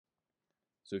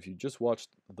So if you just watched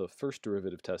the first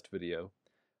derivative test video,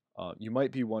 you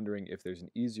might be wondering if there's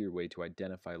an easier way to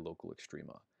identify local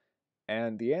extrema.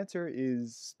 And the answer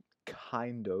is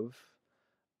kind of.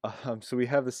 So we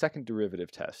have the second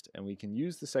derivative test, and we can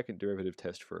use the second derivative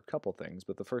test for a couple things,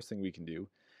 but the first thing we can do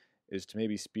is to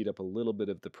maybe speed up a little bit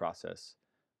of the process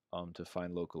to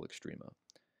find local extrema.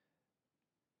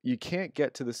 You can't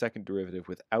get to the second derivative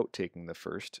without taking the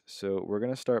first, so we're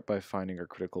going to start by finding our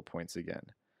critical points again.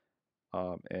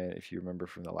 And if you remember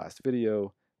from the last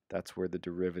video, that's where the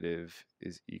derivative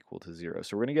is equal to 0.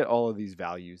 So we're going to get all of these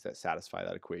values that satisfy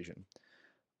that equation.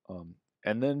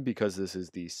 And then because this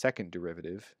is the second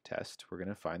derivative test, we're going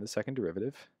to find the second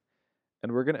derivative,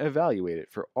 and we're going to evaluate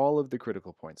it for all of the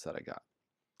critical points that I got.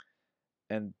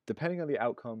 And depending on the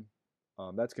outcome,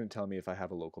 that's going to tell me if I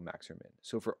have a local max or min.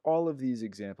 So for all of these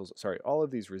examples, all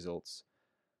of these results,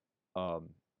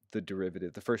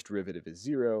 the first derivative is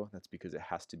 0. That's because it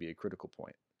has to be a critical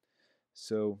point.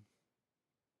 So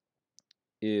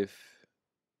if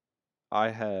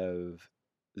I have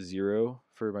 0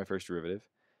 for my first derivative,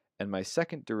 and my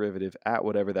second derivative at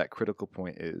whatever that critical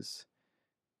point is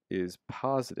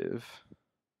positive,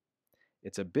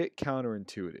 it's a bit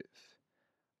counterintuitive.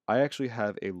 I actually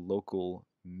have a local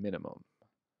minimum,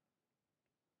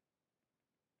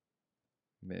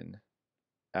 min,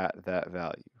 at that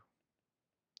value,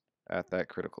 at that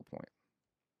critical point.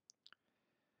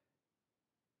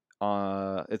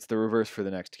 It's the reverse for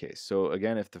the next case. So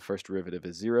again, if the first derivative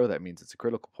is 0, that means it's a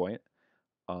critical point.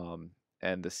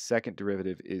 And the second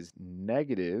derivative is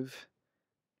negative.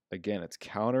 Again, it's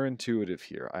counterintuitive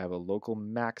here. I have a local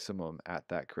maximum at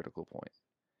that critical point.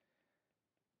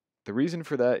 The reason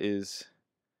for that is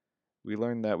we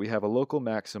learned that we have a local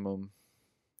maximum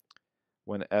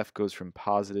when f goes from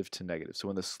positive to negative. So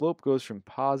when the slope goes from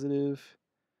positive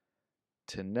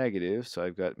to negative, so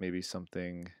I've got maybe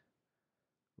something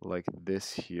like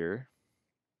this here.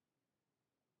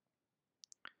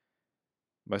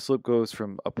 My slope goes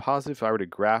from a positive, if I were to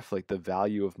graph like the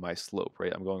value of my slope,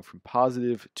 right? I'm going from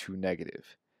positive to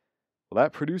negative. Well,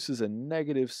 that produces a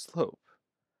negative slope,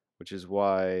 which is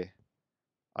why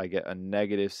I get a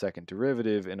negative second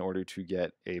derivative in order to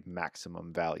get a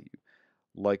maximum value.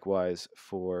 Likewise,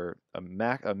 for a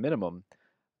minimum,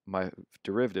 my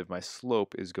derivative, my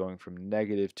slope, is going from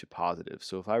negative to positive.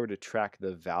 So if I were to track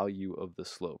the value of the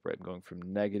slope, right, I'm going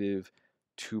from negative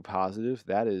to positive,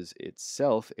 that is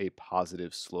itself a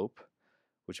positive slope,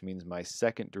 which means my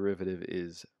second derivative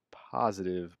is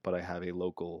positive, but I have a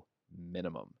local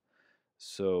minimum.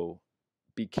 So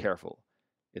be careful.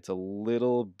 It's a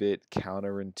little bit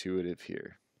counterintuitive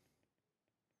here.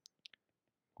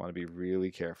 Want to be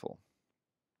really careful.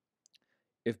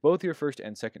 If both your first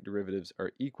and second derivatives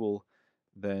are equal,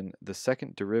 then the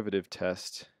second derivative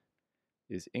test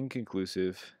is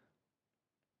inconclusive,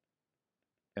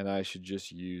 and I should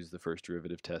just use the first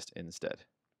derivative test instead.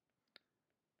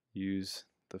 Use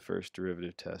the first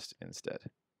derivative test instead.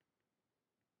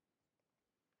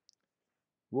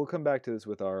 We'll come back to this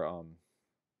with our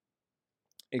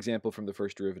example from the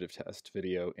first derivative test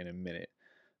video in a minute.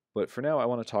 But for now, I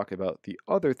want to talk about the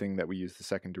other thing that we use the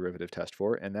second derivative test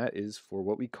for, and that is for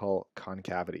what we call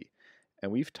concavity. And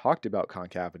we've talked about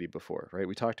concavity before, right?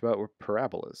 We talked about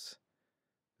parabolas.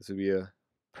 This would be a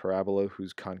parabola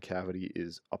whose concavity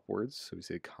is upwards. So we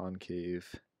say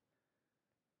concave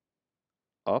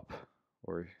up,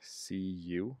 or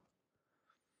CU.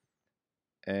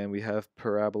 And we have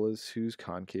parabolas whose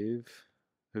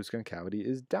concavity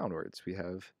is downwards. We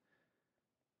have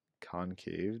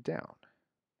concave down,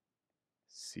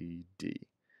 CD.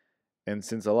 And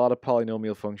since a lot of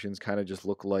polynomial functions kind of just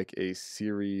look like a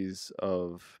series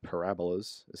of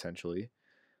parabolas, essentially,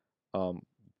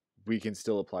 we can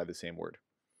still apply the same word.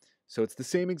 So it's the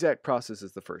same exact process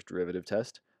as the first derivative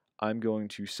test. I'm going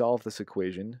to solve this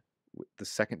equation with the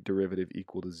second derivative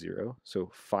equal to 0. So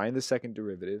find the second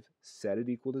derivative, set it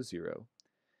equal to 0.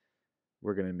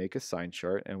 We're going to make a sign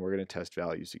chart, and we're going to test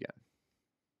values again.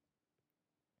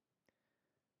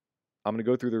 I'm going to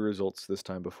go through the results this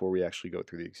time before we actually go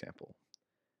through the example.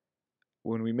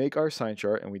 When we make our sign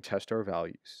chart and we test our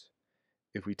values,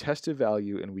 if we test a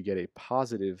value and we get a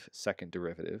positive second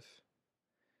derivative,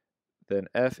 then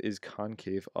f is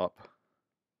concave up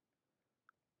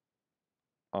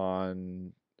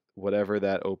on whatever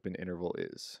that open interval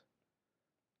is.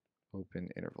 Open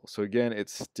interval. So again,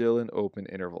 it's still an open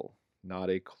interval, not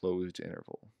a closed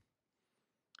interval.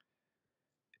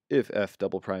 If f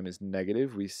double prime is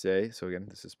negative, we say, so again,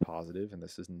 this is positive and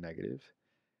this is negative,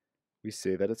 we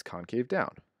say that it's concave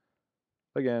down.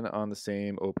 Again, on the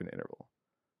same open interval.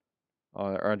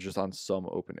 Or just on some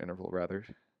open interval, rather.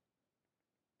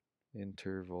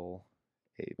 Interval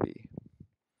AB.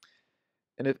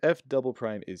 And if f double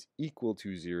prime is equal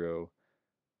to 0,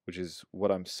 which is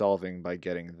what I'm solving by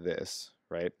getting this,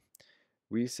 right?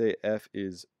 We say f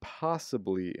is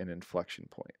possibly an inflection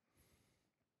point.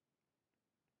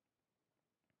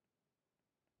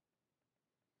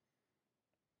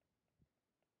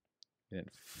 An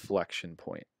inflection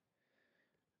point.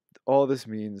 All this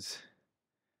means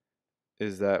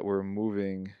is that we're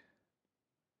moving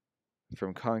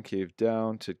from concave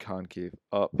down to concave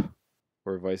up,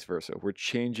 or vice versa. We're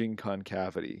changing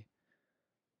concavity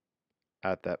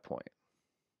at that point.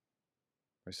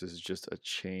 This is just a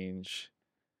change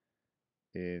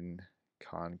in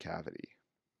concavity.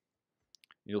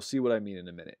 You'll see what I mean in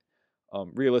a minute.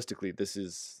 Realistically,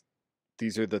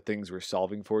 these are the things we're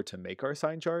solving for to make our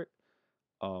sign chart.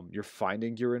 You're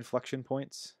finding your inflection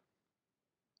points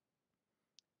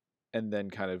and then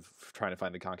kind of trying to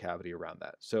find the concavity around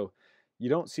that. So you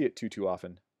don't see it too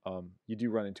often. You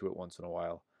do run into it once in a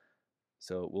while.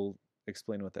 So we'll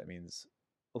explain what that means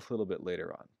a little bit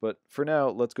later on. But for now,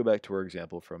 let's go back to our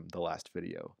example from the last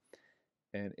video.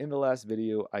 And in the last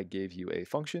video, I gave you a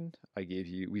function.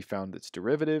 We found its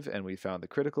derivative and we found the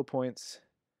critical points.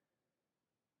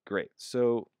 Great.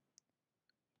 So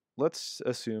let's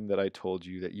assume that I told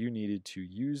you that you needed to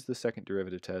use the second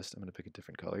derivative test. I'm going to pick a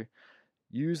different color.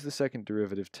 Use the second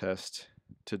derivative test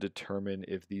to determine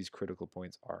if these critical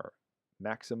points are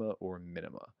maxima or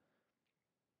minima.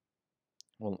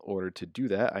 Well, in order to do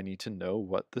that, I need to know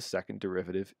what the second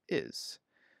derivative is.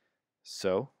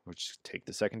 So let's take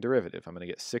the second derivative. I'm going to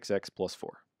get 6x plus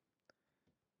 4.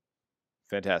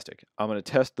 Fantastic. I'm going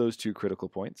to test those two critical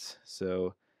points.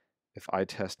 So if I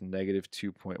test negative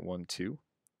 2.12,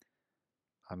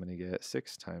 I'm going to get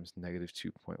 6 times negative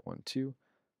 2.12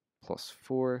 plus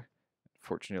 4.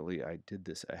 Fortunately, I did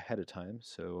this ahead of time,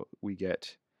 so we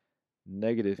get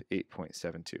negative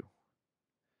 8.72.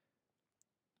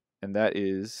 And that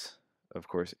is, of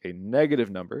course, a negative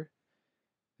number.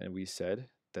 And we said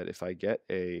that if I get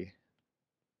a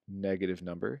negative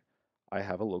number, I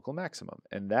have a local maximum.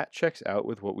 And that checks out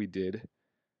with what we did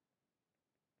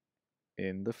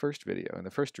in the first video, in the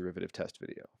first derivative test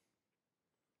video.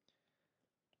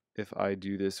 If I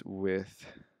do this with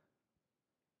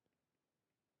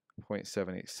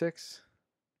 0.786,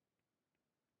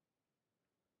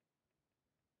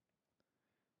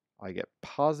 I get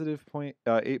positive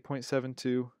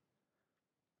 8.72,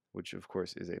 which of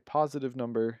course is a positive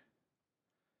number.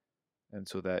 And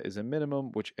so that is a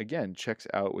minimum, which again checks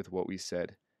out with what we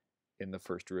said in the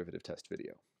first derivative test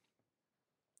video.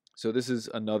 So this is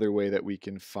another way that we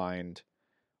can find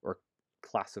or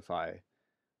classify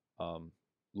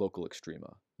local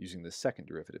extrema using the second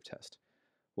derivative test.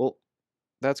 Well,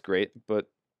 that's great, but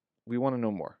we want to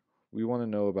know more. We want to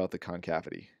know about the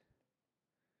concavity.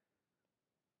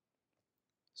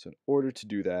 So in order to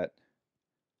do that,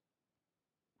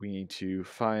 we need to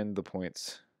find the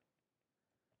points,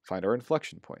 find our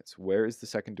inflection points. Where is the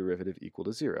second derivative equal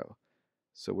to 0?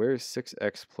 So where is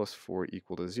 6x plus 4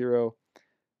 equal to 0?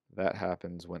 That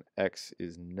happens when x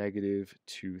is negative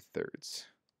 2/3.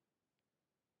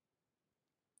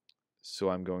 So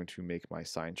I'm going to make my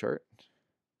sign chart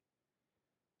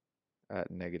at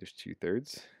negative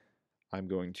 2/3. I'm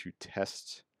going to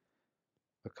test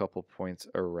a couple points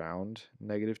around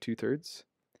negative 2/3.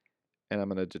 And I'm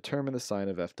going to determine the sign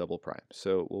of f double prime.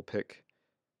 So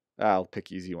I'll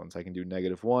pick easy ones. I can do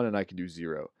 -1 and I can do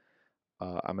 0.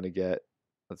 I'm going to get,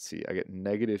 let's see, I get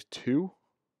 -2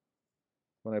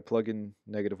 when I plug in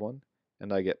 -1,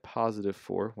 and I get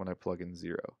 +4 when I plug in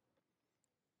 0.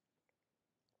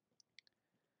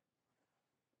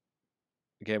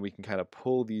 Again, we can kind of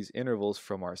pull these intervals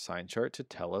from our sign chart to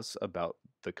tell us about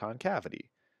the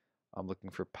concavity. I'm looking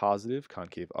for positive,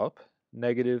 concave up,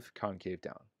 negative, concave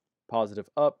down. Positive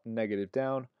up, negative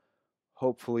down.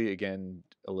 Hopefully, again,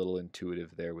 a little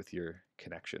intuitive there with your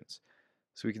connections.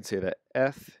 So we can say that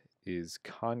f is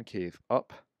concave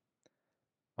up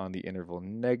on the interval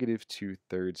negative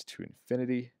 2/3 to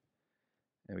infinity.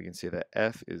 And we can say that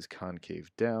f is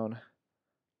concave down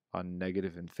on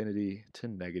negative infinity to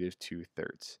negative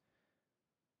 2/3.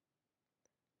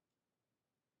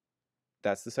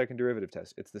 That's the second derivative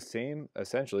test. It's the same,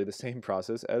 essentially the same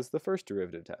process as the first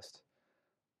derivative test.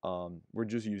 We're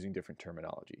just using different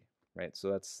terminology, right? So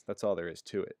that's all there is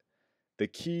to it. The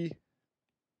key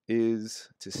is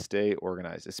to stay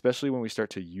organized, especially when we start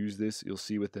to use this. You'll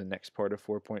see with the next part of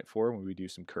 4.4 when we do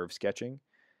some curve sketching,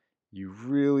 you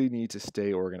really need to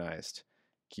stay organized.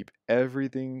 Keep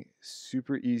everything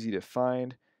super easy to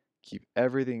find. Keep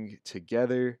everything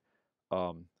together.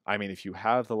 I mean, if you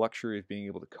have the luxury of being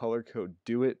able to color code,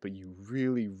 do it, but you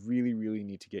really, really, really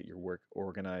need to get your work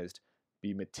organized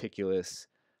be meticulous,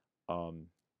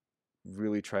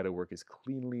 really try to work as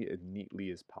cleanly and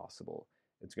neatly as possible.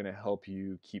 It's going to help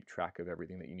you keep track of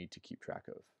everything that you need to keep track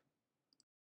of.